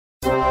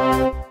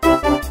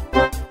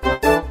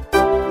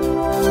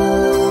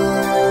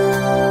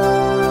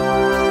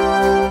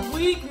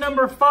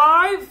number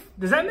 5.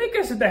 Does that make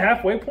us at the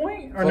halfway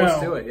point or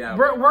close no? to it, yeah.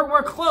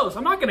 We're close.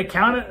 I'm not going to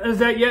count it as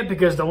that yet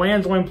because the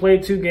Land's only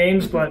played 2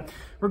 games, but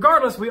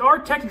regardless, we are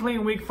technically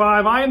in week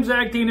 5. I am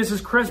Zach Dean. This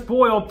is Chris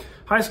Boyle.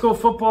 High school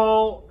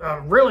football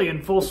really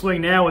in full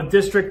swing now with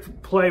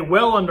district play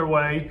well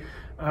underway.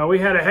 We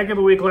had a heck of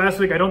a week last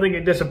week. I don't think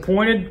it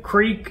disappointed.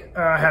 Creek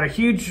had a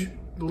huge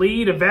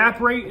lead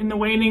evaporate in the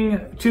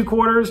waning 2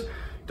 quarters.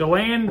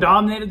 DeLand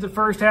dominated the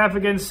first half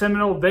against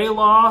Seminole. They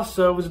lost,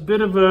 so it was a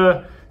bit of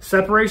a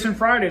separation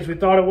Friday as we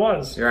thought it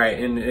was. You're right,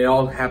 and it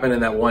all happened in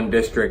that one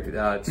district,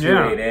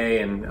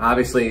 2-8A, and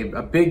obviously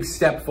a big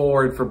step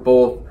forward for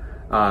both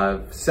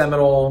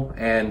Seminole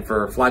and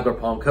for Flagler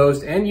Palm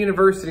Coast and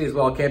University as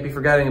well. Can't be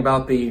forgetting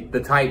about the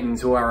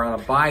Titans, who are on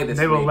a bye this week.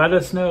 They will let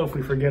us know if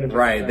we forget about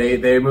Right,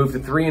 that. they moved to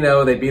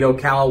 3-0. They beat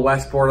Ocala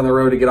Westport on the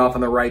road to get off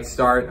on the right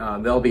start.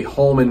 They'll be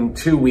home in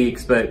 2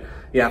 weeks, but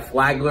yeah,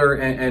 Flagler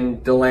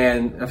and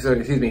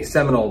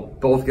Seminole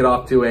both get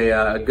off to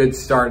a good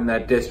start in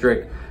that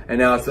district. And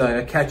now it's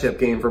a catch-up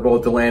game for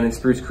both DeLand and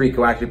Spruce Creek,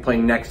 who are actually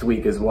playing next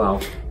week as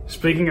well.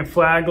 Speaking of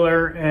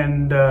Flagler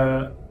and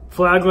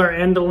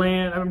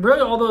DeLand, I mean,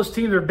 really all those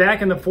teams are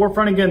back in the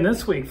forefront again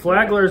this week.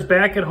 Flagler is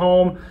back at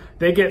home.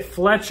 They get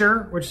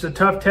Fletcher, which is a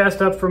tough test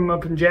up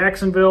in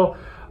Jacksonville.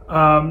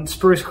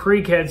 Spruce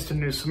Creek heads to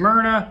New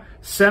Smyrna.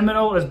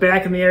 Seminole is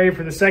back in the area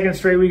for the 2nd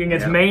straight week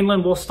against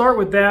Mainland. We'll start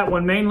with that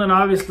one. Mainland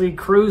obviously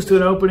cruised to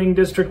an opening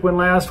district win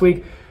last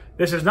week.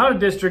 This is not a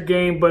district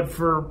game, but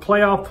for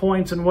playoff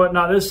points and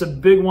whatnot, this is a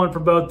big one for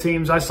both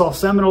teams. I saw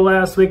Seminole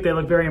last week. They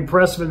looked very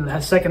impressive in the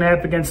second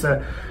half against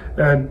the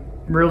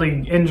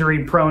really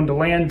injury-prone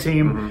DeLand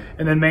team.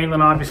 And then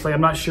Mainland, obviously,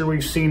 I'm not sure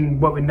we've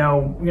seen what we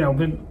know. You know,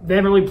 they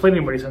haven't really played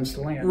anybody since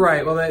DeLand.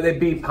 Right. Well, they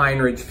beat Pine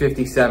Ridge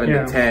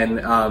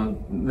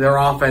 57-10. Their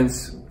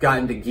offense got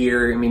into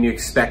gear. I mean, you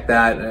expect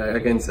that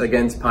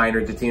against Pine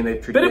Ridge, a team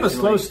they've traditionally... Bit of a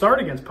slow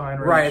start against Pine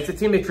Ridge. Right. It's a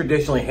team they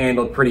traditionally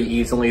handled pretty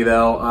easily,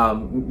 though.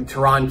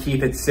 Teron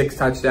Keith had 6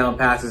 touchdown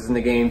passes in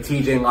the game.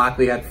 TJ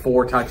Lockley had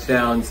 4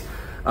 touchdowns.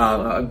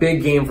 A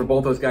big game for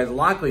both those guys.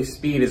 Lockley's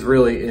speed is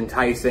really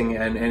enticing,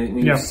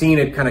 and you've seen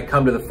it kind of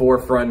come to the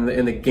forefront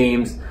in the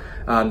games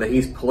that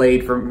he's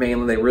played for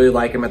Mainland. They really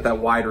like him at that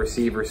wide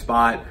receiver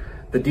spot.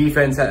 The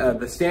defense, the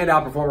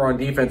standout performer on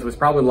defense was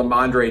probably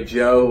Lamondre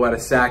Joe, who had a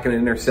sack and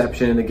an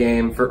interception in the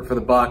game for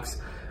the Bucks.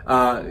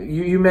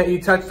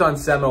 You touched on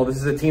Seminole. This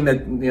is a team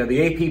that,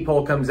 the AP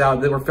poll comes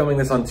out. We're filming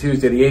this on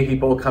Tuesday. The AP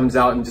poll comes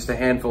out in just a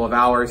handful of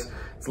hours.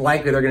 It's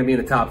likely they're going to be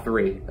in the top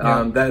 3.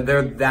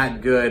 They're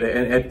that good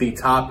at the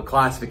top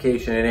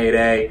classification in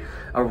 8A.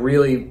 A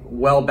really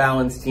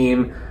well-balanced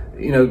team.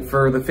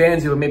 For the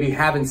fans who maybe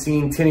haven't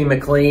seen Tinny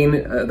McLean,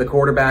 the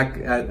quarterback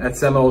at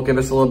Seminole, give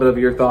us a little bit of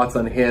your thoughts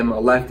on him, a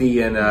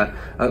lefty and a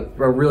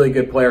really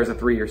good player as a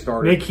 3-year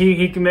starter.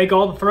 He can make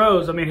all the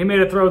throws. I mean, he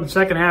made a throw in the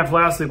second half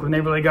last week when they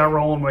really got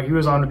rolling, where he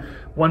was on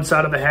one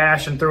side of the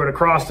hash and threw it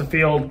across the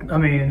field. I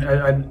mean,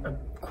 a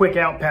quick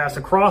out pass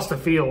across the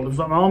field. It was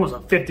almost a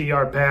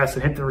 50-yard pass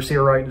and hit the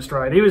receiver right in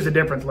stride. He was the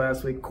difference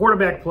last week.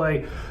 Quarterback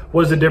play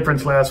was the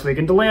difference last week.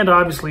 And DeLand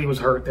obviously was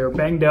hurt. They were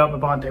banged up.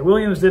 Avante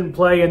Williams didn't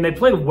play, and they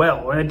played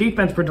well. And the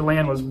defense for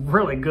DeLand was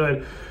really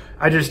good.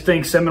 I just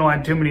think Seminole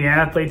had too many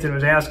athletes and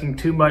was asking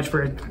too much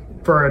for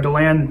a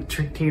DeLand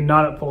team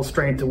not at full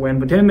strength to win.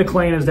 But Tim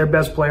McLean is their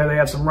best player. They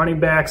have some running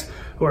backs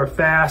who are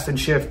fast and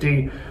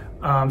shifty.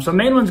 So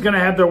Mainland's going to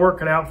have their work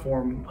cut out for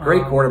them.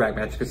 Great quarterback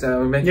match, because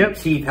we mentioned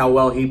Keith, how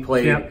well he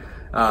played.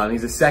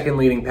 He's the second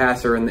leading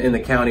passer in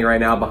the county right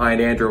now, behind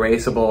Andrew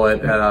Aceable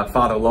at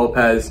Father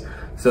Lopez.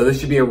 So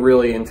this should be a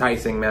really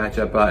enticing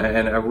matchup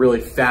and a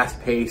really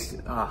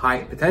fast-paced,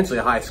 potentially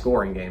a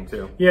high-scoring game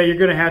too. Yeah, you're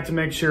going to have to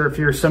make sure if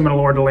you're Seminole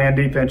or DeLand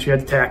defense, you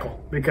have to tackle.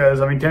 Because,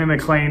 Timmy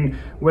McLean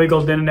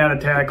wiggled in and out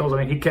of tackles.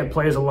 He kept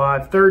plays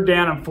alive. 3rd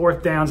down and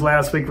 4th downs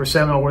last week for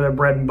Seminole were their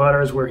bread and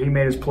butter, is where he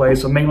made his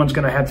plays. So Mainland's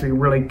going to have to be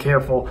really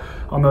careful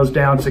on those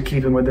downs to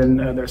keep him within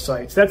their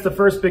sights. That's the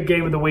first big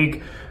game of the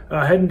week.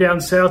 Heading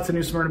down south to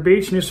New Smyrna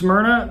Beach. New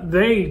Smyrna,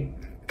 they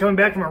coming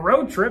back from a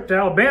road trip to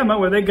Alabama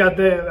where they got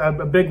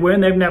a big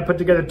win. They've now put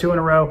together 2 in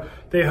a row.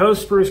 They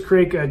host Spruce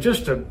Creek,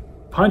 just a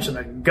punch in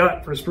the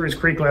gut for Spruce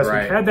Creek last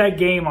week. Had that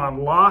game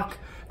on lock.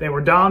 They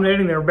were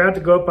dominating. They were about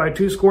to go up by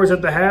 2 scores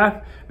at the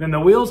half. Then the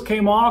wheels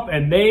came off,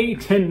 and they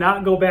did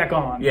not go back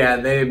on. Yeah,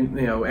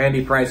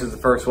 Andy Price was the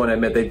first one to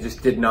admit they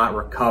just did not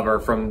recover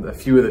from a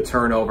few of the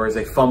turnovers.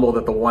 They fumbled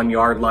at the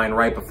 1-yard line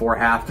right before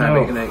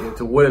halftime.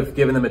 It would have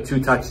given them a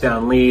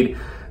 2-touchdown lead.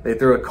 They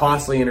threw a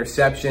costly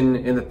interception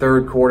in the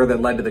 3rd quarter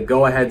that led to the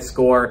go-ahead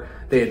score.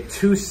 They had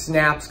 2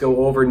 snaps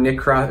go over Nick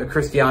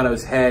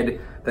Cristiano's head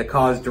that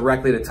caused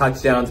directly to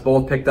touchdowns,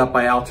 both picked up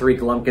by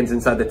Altariq Lumpkins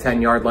inside the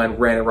 10-yard line,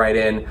 ran it right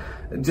in.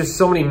 Just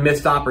so many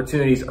missed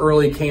opportunities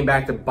early, came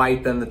back to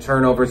bite them. The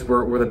turnovers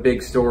were the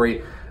big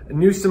story.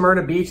 New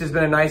Smyrna Beach has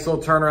been a nice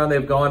little turnaround.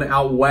 They've gone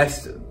out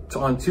west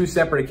on 2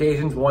 separate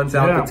occasions. One's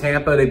out to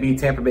Tampa. They beat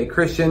Tampa Bay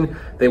Christian.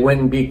 They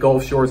went and beat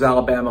Gulf Shores,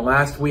 Alabama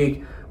last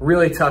week.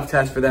 Really tough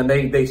test for them.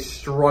 They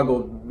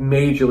struggled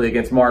majorly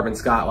against Marvin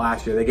Scott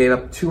last year. They gave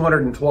up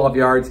 212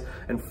 yards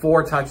and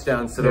 4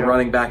 touchdowns to the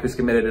running back who's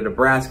committed to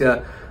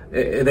Nebraska.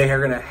 they are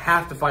going to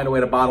have to find a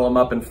way to bottle them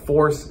up and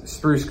force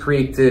Spruce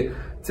Creek to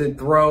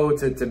throw,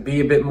 to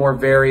be a bit more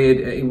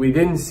varied. We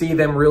didn't see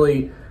them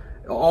really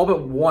all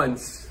but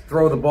once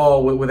throw the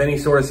ball with any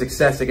sort of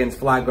success against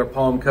Flagler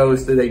Palm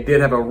Coast. They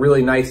did have a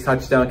really nice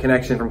touchdown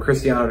connection from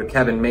Cristiano to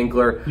Kevin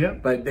Minkler.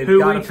 Yep. But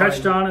who we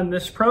touched on in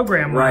this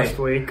program last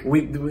week.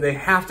 They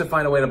have to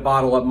find a way to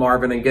bottle up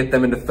Marvin and get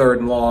them into 3rd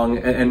and long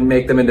and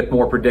make them into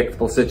more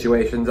predictable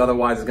situations.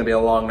 Otherwise, it's going to be a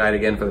long night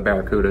again for the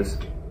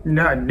Barracudas.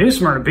 No, New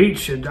Smyrna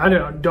Beach, I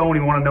don't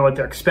even want to know what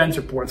their expense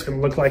report's going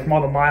to look like from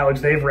all the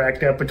mileage they've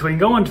racked up between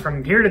going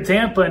from here to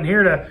Tampa and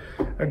here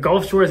to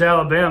Gulf Shores,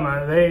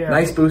 Alabama.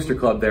 Nice booster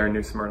club there in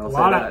New Smyrna. A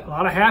lot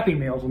of Happy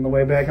Meals on the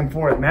way back and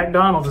forth.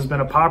 McDonald's has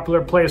been a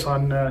popular place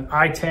on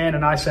I-10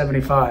 and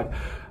I-75.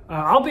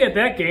 I'll be at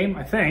that game,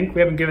 I think.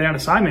 We haven't given out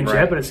assignments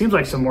yet, but it seems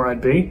like somewhere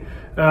I'd be.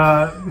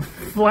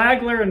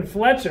 Flagler and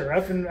Fletcher.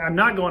 I'm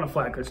not going to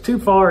Flagler. It's too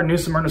far, and New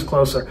Smyrna's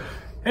closer.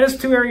 And it's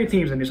 2 area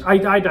teams in New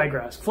Smyrna. I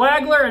digress.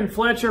 Flagler and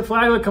Fletcher.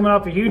 Flagler coming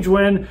off a huge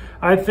win.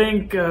 I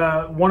think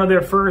one of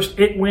their first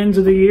wins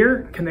of the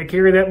year. Can they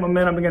carry that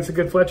momentum against a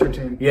good Fletcher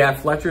team? Yeah,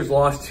 Fletcher's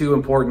lost 2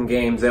 important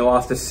games. They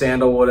lost to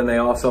Sandalwood and they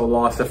also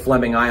lost to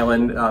Fleming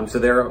Island. So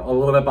they're a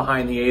little bit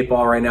behind the 8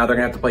 ball right now. They're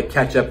going to have to play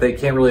catch up. They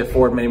can't really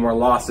afford many more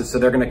losses. So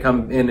they're going to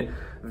come in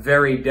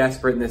very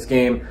desperate in this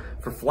game.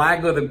 For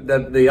Flagler,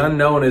 the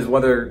unknown is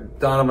whether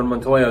Donovan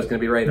Montoya is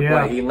going to be ready to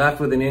play. He left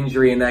with an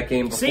injury in that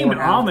game before seemed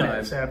halftime.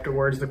 Ominous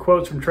afterwards, the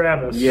quotes from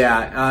Travis.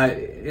 Yeah,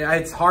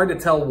 it's hard to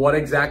tell what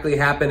exactly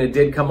happened. It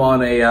did come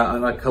on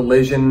a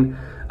collision.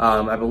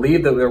 I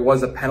believe that there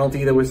was a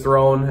penalty that was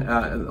thrown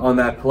on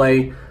that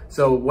play.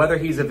 So whether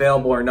he's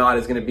available or not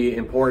is going to be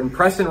important.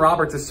 Preston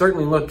Roberts has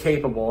certainly looked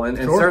capable and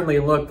certainly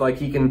looked like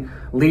he can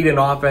lead an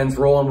offense.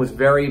 Roland was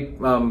very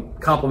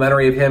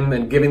complimentary of him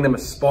and giving them a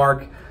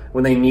spark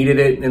when they needed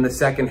it in the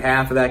second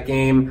half of that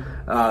game.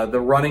 The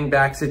running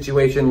back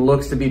situation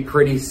looks to be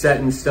pretty set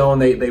in stone.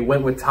 They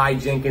went with Ty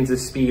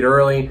Jenkins' speed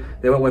early.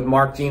 They went with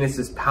Mark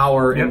Genis'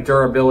 power and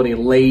durability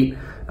late.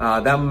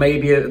 That may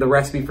be the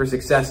recipe for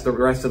success the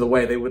rest of the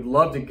way. They would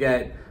love to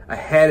get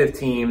ahead of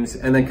teams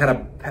and then kind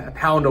of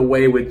pound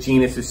away with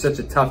Genis, who's such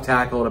a tough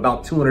tackle at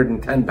about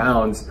 210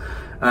 pounds,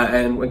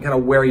 and kind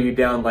of wear you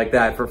down like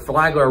that. For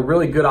Flagler, a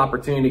really good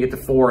opportunity to get to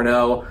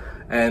 4-0.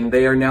 And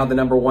they are now the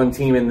number 1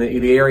 team in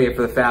the area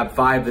for the Fab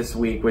Five this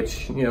week,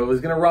 which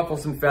was going to ruffle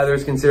some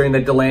feathers considering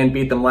that DeLand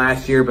beat them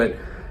last year. But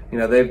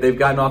they've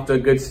gotten off to a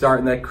good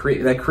start, and that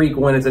Creek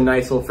win is a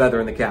nice little feather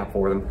in the cap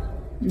for them.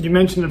 You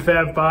mentioned the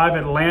Fab Five.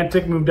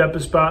 Atlantic moved up a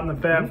spot in the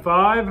Fab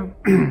Five.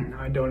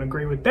 I don't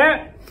agree with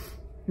that.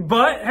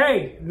 But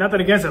hey,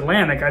 nothing against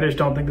Atlantic. I just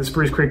don't think the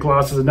Spruce Creek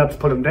loss is enough to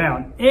put them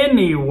down.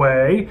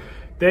 Anyway,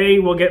 they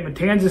will get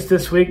Matanzas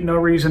this week. No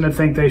reason to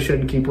think they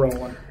shouldn't keep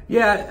rolling.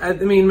 Yeah, I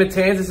mean,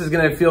 Matanzas is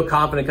going to feel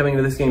confident coming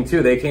into this game,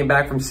 too. They came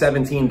back from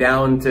 17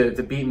 down to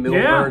beat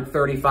Middleburg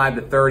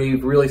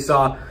 35-30. Really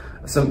saw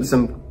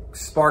some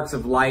sparks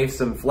of life,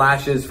 some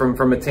flashes from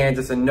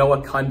Matanzas, and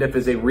Noah Cundiff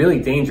is a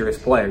really dangerous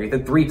player. He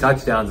had 3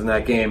 touchdowns in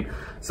that game.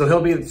 So he'll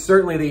be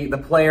certainly the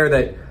player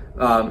that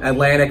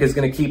Atlantic is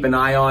going to keep an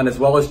eye on, as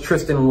well as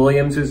Tristan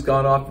Williams, who's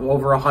gone off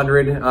over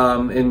 100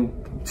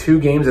 in 2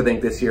 games, I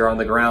think, this year on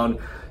the ground.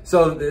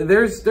 So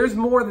there's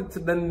more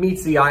than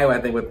meets the eye,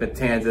 I think, with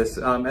Matanzas.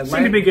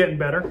 Seem to be getting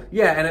better.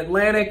 Yeah, and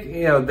Atlantic,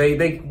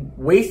 they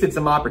wasted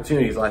some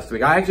opportunities last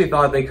week. I actually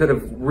thought they could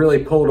have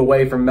really pulled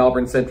away from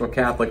Melbourne Central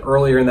Catholic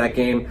earlier in that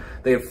game.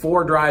 They had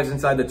 4 drives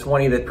inside the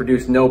 20 that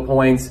produced no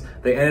points.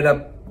 They ended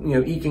up,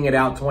 eking it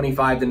out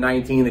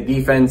 25-19. The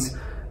defense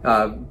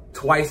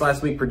twice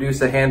last week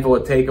produced a handful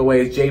of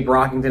takeaways. Jay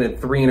Brockington had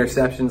 3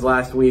 interceptions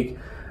last week.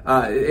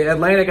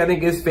 Atlantic, I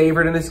think, is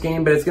favored in this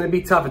game, but it's going to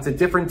be tough. It's a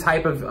different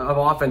type of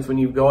offense when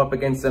you go up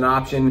against an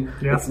option.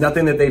 Yeah. It's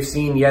nothing that they've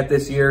seen yet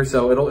this year,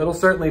 so it'll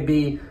certainly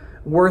be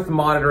worth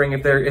monitoring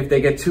if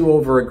they get too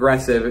over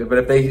aggressive. But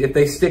if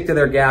they stick to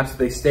their gaps, if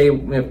they stay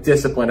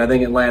disciplined, I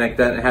think Atlantic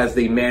that has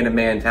the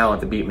man-to-man talent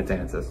to beat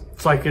Matanzas.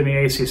 It's like in the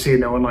ACC,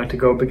 no one liked to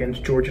go up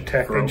against Georgia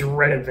Tech. They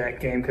dreaded that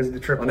game because of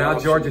the triple. Well, now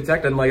Georgia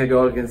Tech doesn't like to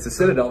go against the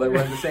Citadel. They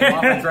run the same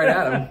offense right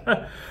at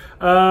them.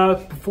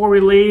 Before we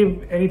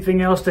leave,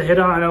 anything else to hit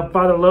on? I know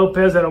Father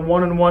Lopez had a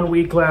 1-1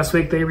 week last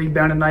week. They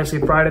rebounded nicely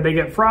Friday. They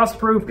get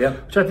Frostproof,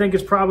 which I think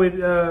is probably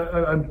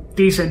a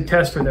decent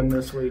test for them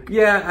this week.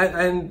 Yeah,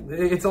 and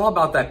it's all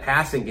about that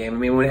passing game. I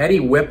mean, when Eddie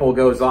Whipple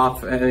goes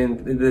off, I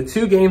mean, the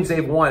 2 games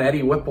they've won,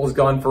 Eddie Whipple's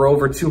gone for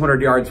over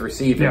 200 yards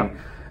receiving. Yeah.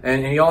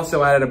 And he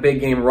also added a big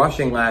game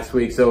rushing last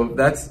week. So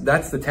that's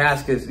the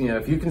task is,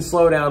 if you can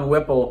slow down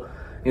Whipple,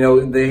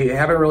 they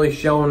haven't really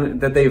shown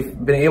that they've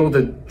been able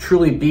to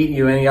truly beat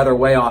you any other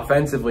way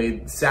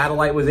offensively.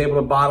 Satellite was able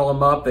to bottle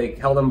them up. They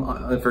held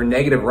them for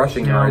negative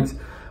rushing yards.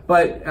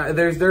 But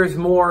there's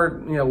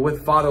more,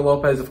 with Father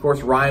Lopez. Of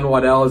course, Ryan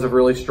Waddell is a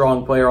really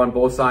strong player on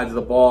both sides of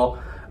the ball.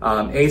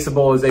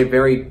 Aceable is a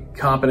very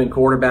competent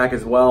quarterback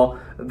as well.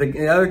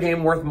 The other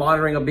game worth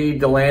monitoring will be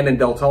DeLand and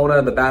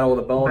Deltona, the Battle of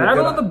the Bone.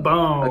 Battle of the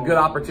Bone. A good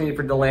opportunity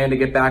for DeLand to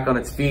get back on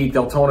its feet.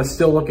 Deltona's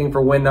still looking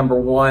for win number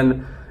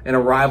 1. in a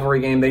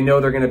rivalry game. They know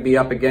they're going to be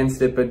up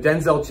against it, but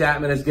Denzel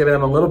Chapman has given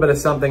them a little bit of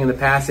something in the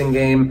passing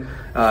game.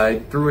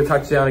 Threw a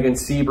touchdown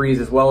against Seabreeze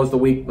as well as the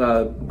week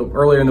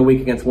earlier in the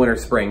week against Winter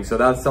Spring. So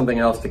that's something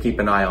else to keep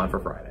an eye on for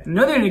Friday.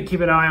 Another thing to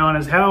keep an eye on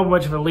is how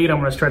much of a lead I'm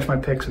going to stretch my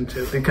picks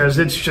into, because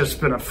it's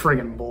just been a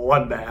friggin'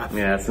 bloodbath.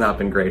 Yeah, it's not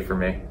been great for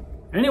me.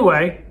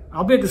 Anyway,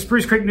 I'll be at the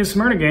Spruce Creek New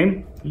Smyrna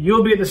game.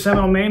 You'll be at the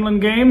Seminole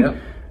Mainland game. Yep.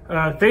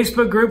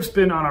 Facebook group's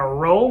been on a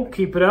roll.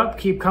 Keep it up.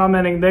 Keep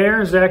commenting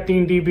there. Zach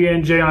Dean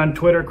DBNJ on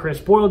Twitter. Chris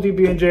Boyle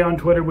DBNJ on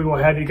Twitter. We will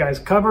have you guys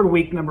covered.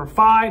 Week number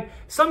 5.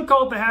 Some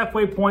call it the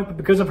halfway point, but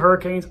because of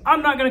hurricanes,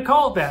 I'm not going to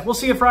call it that. We'll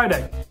see you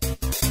Friday.